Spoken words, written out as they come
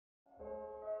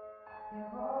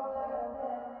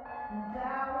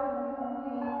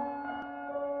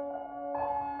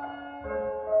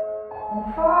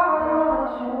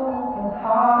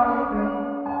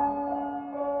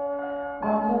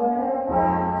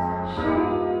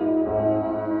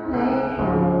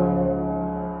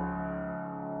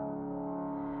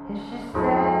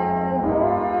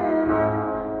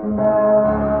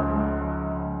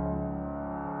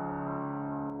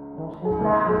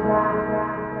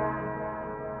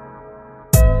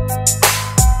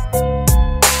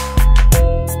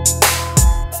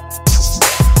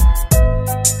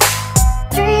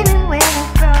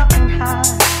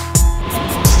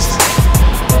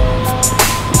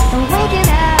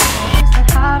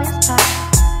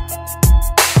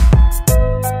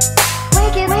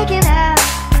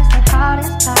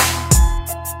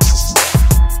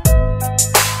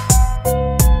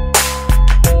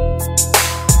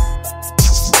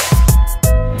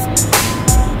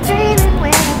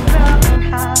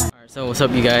So what's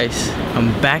up, you guys?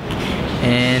 I'm back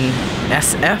in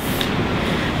SF.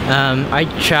 I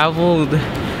traveled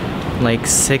like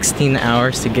 16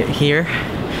 hours to get here,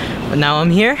 but now I'm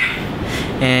here,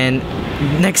 and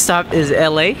next stop is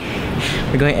LA.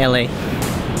 We're going to LA.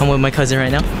 I'm with my cousin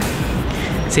right now.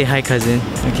 Say hi, cousin.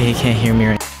 Okay, he can't hear me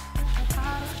right now.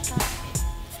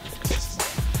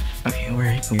 Okay,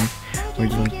 we're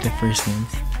like the first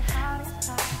ones.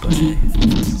 But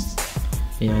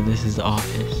yeah, this is the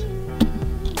office.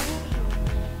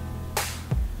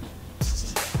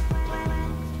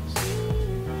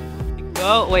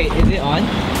 Oh wait, is it on?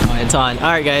 Oh, it's on.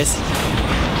 Alright guys.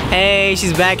 Hey,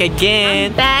 she's back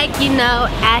again. I'm back, you know,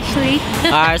 Ashley.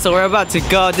 Alright, so we're about to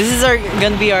go. This is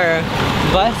gonna be our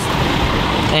bus.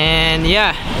 And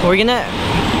yeah,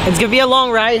 it's gonna be a long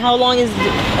ride. How long is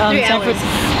 3 hours.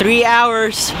 3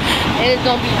 hours. And it's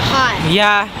gonna be hot.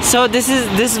 Yeah, so this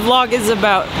vlog is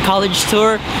about college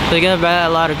tour. We're gonna be a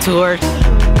lot of tours.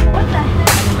 What the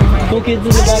heck? Cool kids in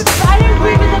the back. I didn't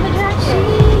bring it on the track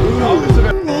sheet.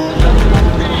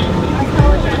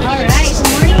 Alright, good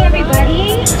morning everybody.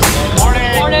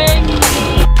 Morning. Morning.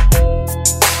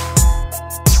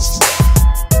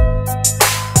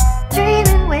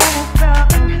 Dreaming with a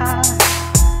broken heart.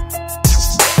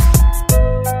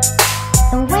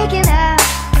 And waking up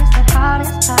is the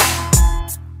hardest part.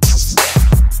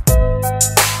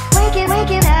 Waking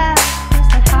up is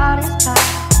the hardest part.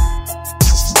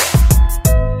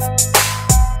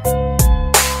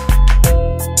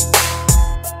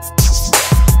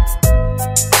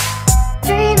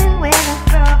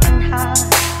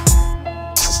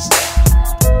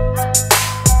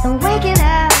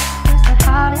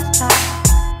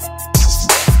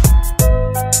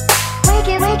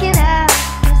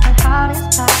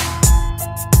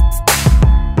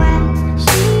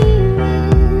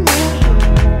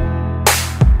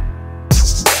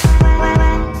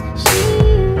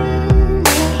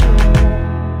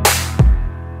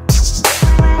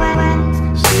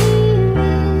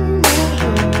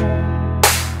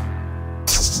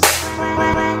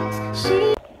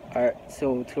 Alright,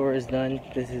 so tour is done.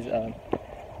 This is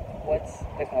what's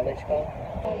the college called?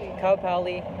 Cal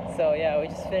Poly. So yeah, we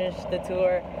just finished the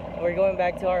tour. We're going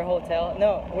back to our hotel.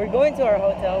 No, we're going to our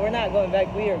hotel. We're not going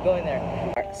back. We are going there.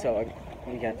 Alright, so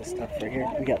we got the stuff right here.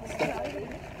 We got the stuff.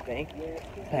 Bank,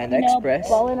 Panda Express.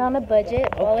 Balling on a budget.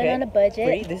 Balling on a budget.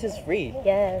 Free? This is free.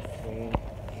 Yes.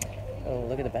 Oh,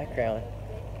 look at the background.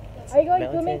 Are you going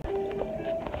swimming?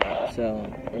 So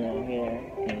we're out here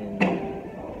in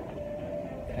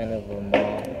kind of a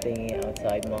mall thingy,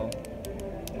 outside mall,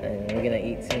 and we're gonna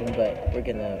eat soon, but we're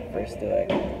gonna first do an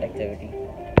activity.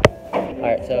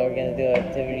 Alright, so we're gonna do an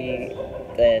activity.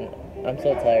 Then I'm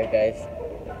so tired, guys.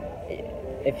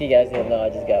 If you guys didn't know, I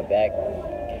just got back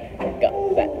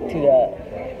to the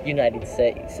United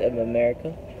States of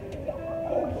America.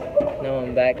 Now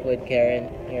I'm back with Karen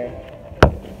here.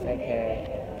 Hi, Karen.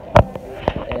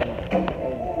 And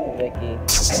Vicky.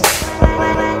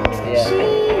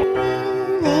 Yeah.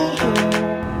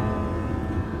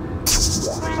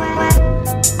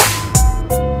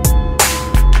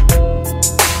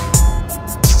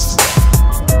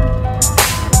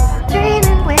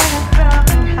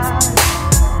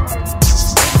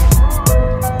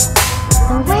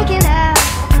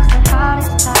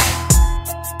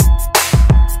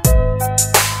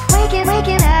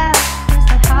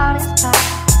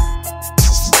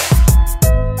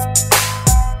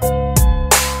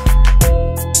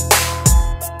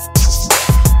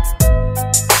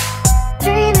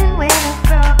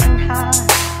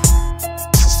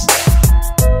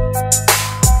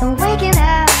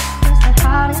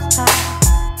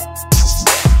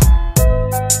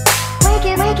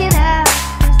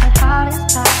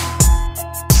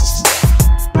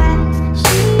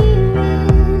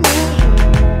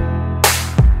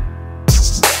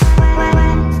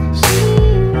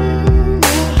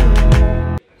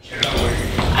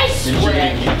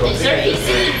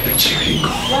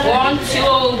 We're on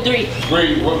 203.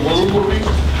 Wait, what were we?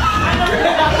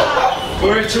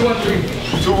 We're at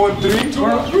 213. 213?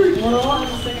 213?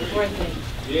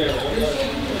 Yeah.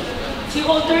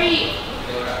 203.